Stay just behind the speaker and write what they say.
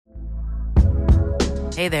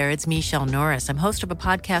Hey there, it's Michelle Norris. I'm host of a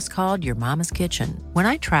podcast called Your Mama's Kitchen. When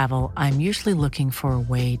I travel, I'm usually looking for a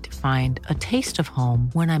way to find a taste of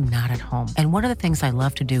home when I'm not at home. And one of the things I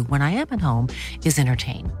love to do when I am at home is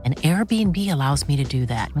entertain. And Airbnb allows me to do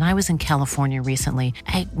that. When I was in California recently,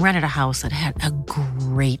 I rented a house that had a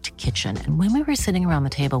great kitchen. And when we were sitting around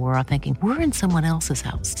the table, we were all thinking, we're in someone else's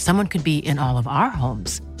house. Someone could be in all of our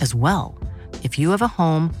homes as well. If you have a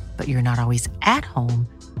home, but you're not always at home,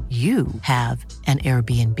 you have an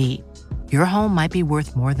Airbnb. Your home might be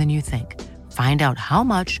worth more than you think. Find out how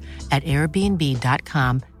much at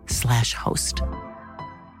airbnb.com/host.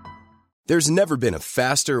 There's never been a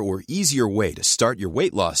faster or easier way to start your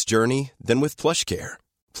weight loss journey than with PlushCare.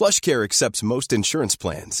 PlushCare accepts most insurance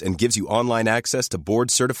plans and gives you online access to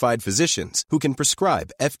board-certified physicians who can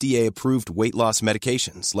prescribe FDA-approved weight loss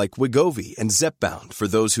medications like Wegovy and Zepbound for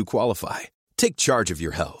those who qualify. Take charge of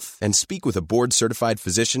your health and speak with a board-certified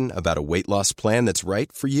physician about a weight loss plan that's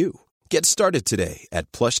right for you. Get started today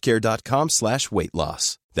at plushcare.com/weight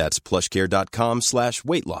loss. That's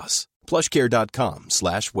plushcare.com/weight loss.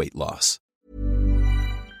 plushcare.com/weight loss.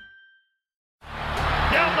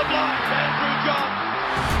 Down the block, Andrew John.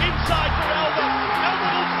 Inside for Elba. Elba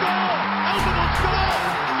will score. Elba will score.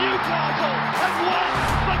 Newcastle have won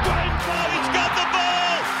the Grand Final. He's got the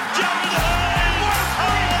ball. Jared Hayes.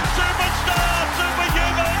 Oh, superstar,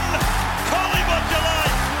 superhuman. Call him what you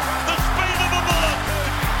like. The speed of a bullet.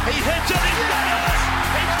 He hits it. He's got it.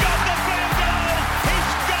 He's got the field goal.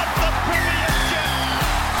 He's got the premiership.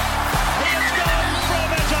 He has gone from,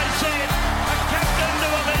 as I said, a captain to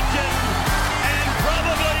a legend. And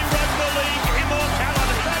probably rugby league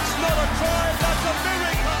immortality. That's not a try. That's a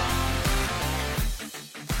miracle.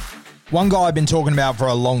 One guy I've been talking about for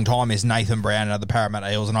a long time is Nathan Brown of the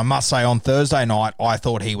Parramatta Eels, and I must say on Thursday night, I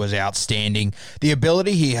thought he was outstanding. The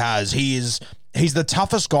ability he has, he's the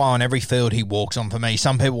toughest guy on every field he walks on for me.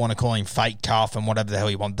 Some people want to call him fake tough and whatever the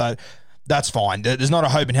hell you want. That's fine. There's not a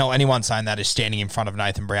hope in hell anyone saying that is standing in front of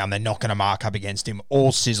Nathan Brown. They're not going to mark up against him.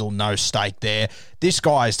 All sizzle, no steak there. This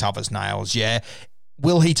guy is tough as nails, yeah.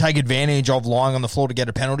 Will he take advantage of lying on the floor to get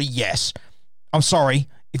a penalty? Yes. I'm sorry.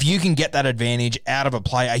 If you can get that advantage out of a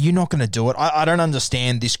play, are you not going to do it? I don't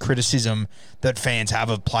understand this criticism that fans have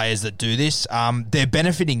of players that do this. They're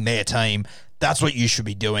benefiting their team. That's what you should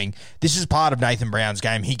be doing. This is part of Nathan Brown's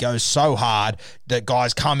game. He goes so hard that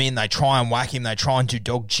guys come in, they try and whack him, they try and do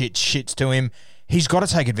dog shits to him. He's got to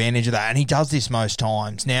take advantage of that, and he does this most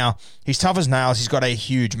times. Now, he's tough as nails. He's got a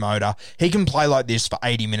huge motor. He can play like this for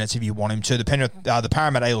 80 minutes if you want him to. The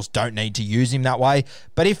Parramatta Eels don't need to use him that way,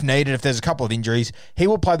 but if needed, if there's a couple of injuries, he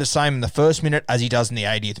will play the same in the first minute as he does in the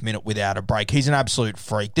 80th minute without a break. He's an absolute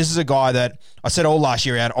freak. This is a guy that, I said all last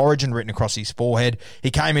year, he had Origin written across his forehead.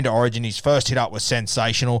 He came into Origin. His first hit up was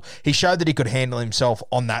sensational. He showed that he could handle himself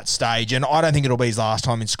on that stage, and I don't think it'll be his last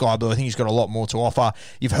time in Sky Blue. I think he's got a lot more to offer.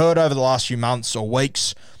 You've heard over the last few months or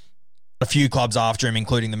weeks, a few clubs after him,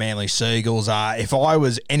 including the Manly Seagulls. If I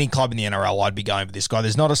was any club in the NRL, I'd be going for this guy.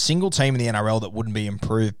 There's not a single team in the NRL that wouldn't be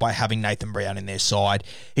improved by having Nathan Brown in their side.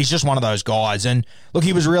 He's just one of those guys. And look,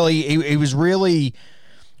 he was really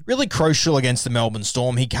crucial against the Melbourne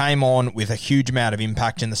Storm. He came on with a huge amount of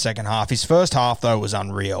impact in the second half. His first half, though, was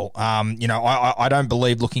unreal. I don't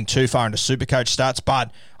believe looking too far into Supercoach stats, but,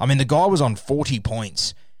 I mean, the guy was on 40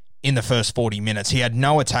 points in the first 40 minutes. He had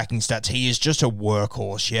no attacking stats. He is just a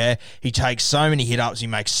workhorse, yeah? He takes so many hit-ups. He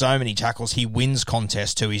makes so many tackles. He wins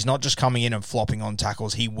contests, too. He's not just coming in and flopping on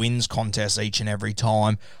tackles. He wins contests each and every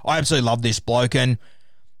time. I absolutely love this bloke, and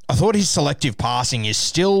I thought his selective passing is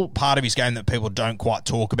still part of his game that people don't quite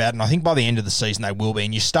talk about, and I think by the end of the season they will be,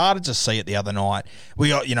 and you started to see it the other night.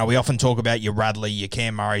 We often talk about your Radley, your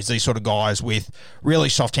Cam Murrays, these sort of guys with really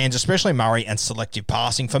soft hands, especially Murray, and selective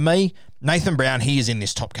passing. For me, Nathan Brown, he is in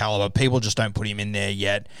this top caliber. People just don't put him in there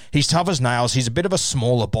yet. He's tough as nails. He's a bit of a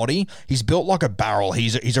smaller body. He's built like a barrel.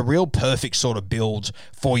 He's a real perfect sort of build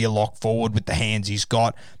for your lock forward with the hands he's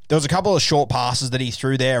got. There was a couple of short passes that he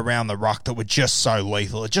threw there around the ruck that were just so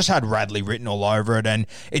lethal. It just had Radley written all over it, and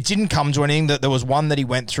it didn't come to anything. There was one that he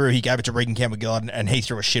went through. He gave it to Regan Campbell-Gillard, and he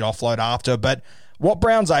threw a shit offload after, but what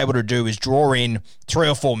Brown's able to do is draw in 3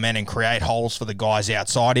 or 4 men and create holes for the guys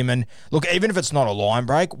outside him. And look, even if it's not a line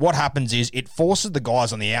break, what happens is it forces the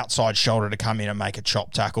guys on the outside shoulder to come in and make a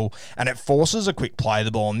chop tackle, and it forces a quick play of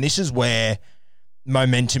the ball. And this is where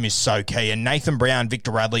momentum is so key. And Nathan Brown,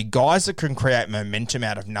 Victor Radley, guys that can create momentum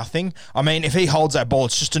out of nothing. I mean, if he holds that ball,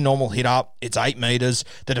 it's just a normal hit up. It's 8 metres.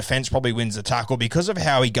 The defence probably wins the tackle because of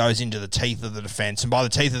how he goes into the teeth of the defence. And by the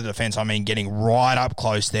teeth of the defence, I mean getting right up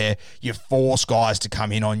close there. You force guys to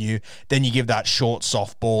come in on you. Then you give that short,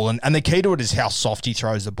 soft ball. And the key to it is how soft he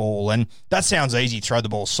throws the ball. And that sounds easy, throw the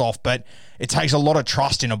ball soft, but it takes a lot of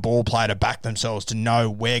trust in a ball player to back themselves to know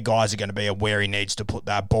where guys are going to be and where he needs to put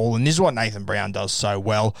that ball. And this is what Nathan Brown does so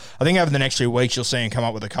well. I think over the next few weeks, you'll see him come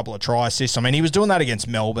up with a couple of try assists. I mean, he was doing that against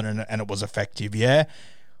Melbourne and it was effective, yeah.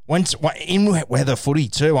 In wet weather footy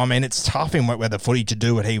too. I mean, it's tough in wet weather footy to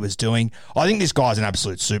do what he was doing. I think this guy's an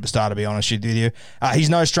absolute superstar, to be honest with you. He's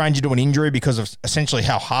no stranger to an injury because of essentially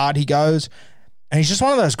how hard he goes. And he's just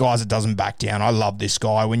one of those guys that doesn't back down. I love this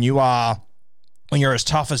guy. When you're as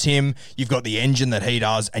tough as him, you've got the engine that he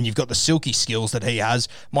does, and you've got the silky skills that he has.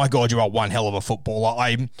 My God, you are one hell of a footballer.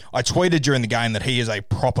 I tweeted during the game that he is a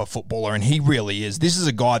proper footballer, and he really is. This is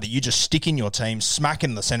a guy that you just stick in your team, smack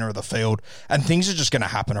in the center of the field, and things are just going to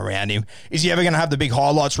happen around him. Is he ever going to have the big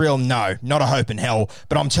highlights reel? No, not a hope in hell.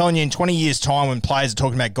 But I'm telling you, in 20 years' time, when players are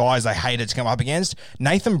talking about guys they hated to come up against,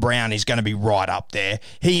 Nathan Brown is going to be right up there.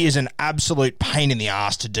 He is an absolute pain in the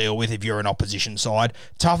ass to deal with if you're an opposition side.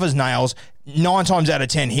 Tough as nails. 9 times out of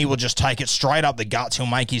 10, he will just take it straight up the guts. He'll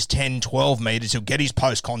make his 10, 12 metres. He'll get his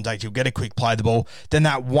post contact. He'll get a quick play the ball. Then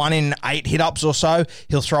that 1 in 8 hit-ups or so,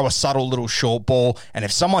 he'll throw a subtle little short ball. And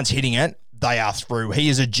if someone's hitting it, they are through. He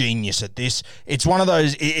is a genius at this. It's one of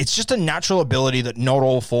those, it's just a natural ability that not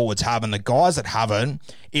all forwards have. And the guys that have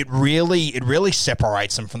it really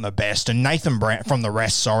separates them from the best. And Nathan Brown, from the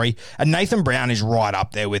rest, sorry. And Nathan Brown is right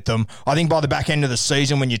up there with them. I think by the back end of the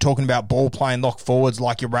season, when you're talking about ball playing lock forwards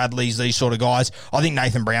like your Radleys, these sort of guys, I think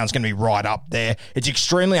Nathan Brown's going to be right up there. It's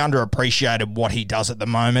extremely underappreciated what he does at the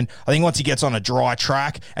moment. I think once he gets on a dry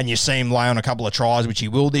track and you see him lay on a couple of tries, which he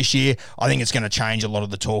will this year, I think it's going to change a lot of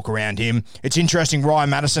the talk around him. It's interesting, Ryan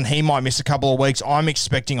Madison, he might miss a couple of weeks. I'm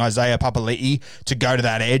expecting Isaiah Papali'i to go to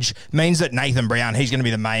that edge. Means that Nathan Brown, he's going to be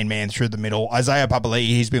the main man through the middle. Isaiah Papali'i,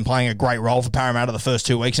 he's been playing a great role for Parramatta the first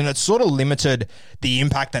 2 weeks, and it's sort of limited the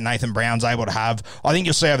impact that Nathan Brown's able to have. I think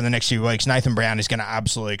you'll see over the next few weeks, Nathan Brown is going to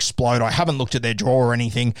absolutely explode. I haven't looked at their draw or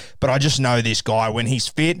anything, but I just know this guy, when he's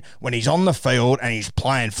fit, when he's on the field and he's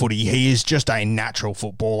playing footy, he is just a natural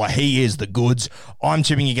footballer. He is the goods. I'm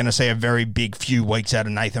tipping you're going to see a very big few weeks out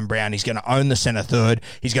of Nathan Brown. He's going to own the centre third.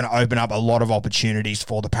 He's going to open up a lot of opportunities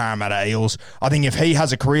for the Parramatta Eels. I think if he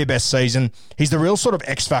has a career best season, he's the real sort of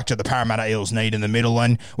X factor the Parramatta Eels need in the middle.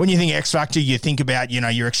 And when you think X factor, you think about,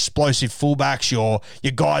 your explosive fullbacks, your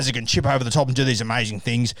guys who can chip over the top and do these amazing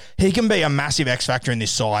things. He can be a massive X factor in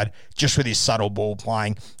this side just with his subtle ball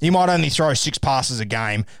playing. He might only throw 6 passes a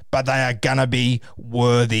game, but they are going to be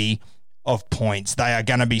worthy of points. They are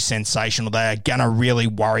going to be sensational. They are going to really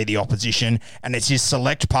worry the opposition, and it's his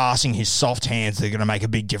select passing, his soft hands that are going to make a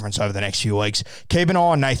big difference over the next few weeks. Keep an eye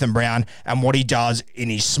on Nathan Brown and what he does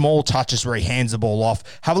in his small touches where he hands the ball off.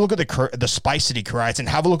 Have a look at the space that he creates, and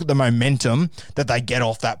have a look at the momentum that they get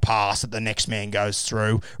off that pass that the next man goes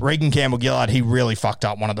through. Regan Campbell-Gillard, he really fucked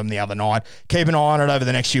up one of them the other night. Keep an eye on it over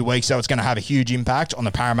the next few weeks, so it's going to have a huge impact on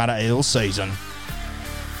the Parramatta Eels season.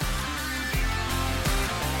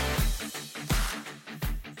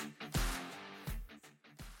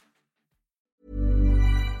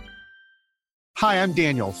 Hi, I'm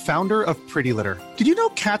Daniel, founder of Pretty Litter. Did you know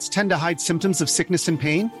cats tend to hide symptoms of sickness and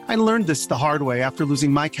pain? I learned this the hard way after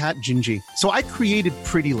losing my cat, Gingy. So I created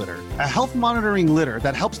Pretty Litter, a health monitoring litter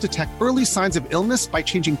that helps detect early signs of illness by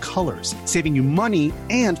changing colors, saving you money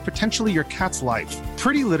and potentially your cat's life.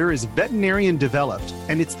 Pretty Litter is veterinarian developed,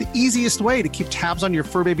 and it's the easiest way to keep tabs on your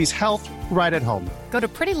fur baby's health right at home. Go to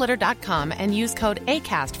prettylitter.com and use code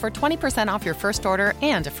ACAST for 20% off your first order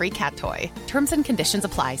and a free cat toy. Terms and conditions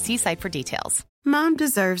apply. See site for details. Mom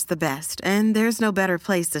deserves the best, and there's no better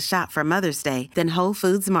place to shop for Mother's Day than Whole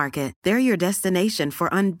Foods Market. They're your destination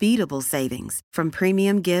for unbeatable savings, from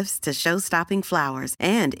premium gifts to show-stopping flowers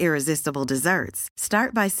and irresistible desserts.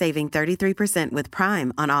 Start by saving 33% with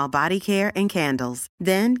Prime on all body care and candles.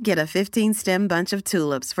 Then get a 15-stem bunch of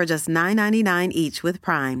tulips for just $9.99 each with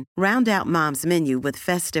Prime. Round out Mom's menu with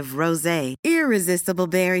festive rosé, irresistible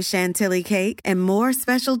berry chantilly cake, and more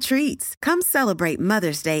special treats. Come celebrate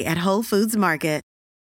Mother's Day at Whole Foods Market.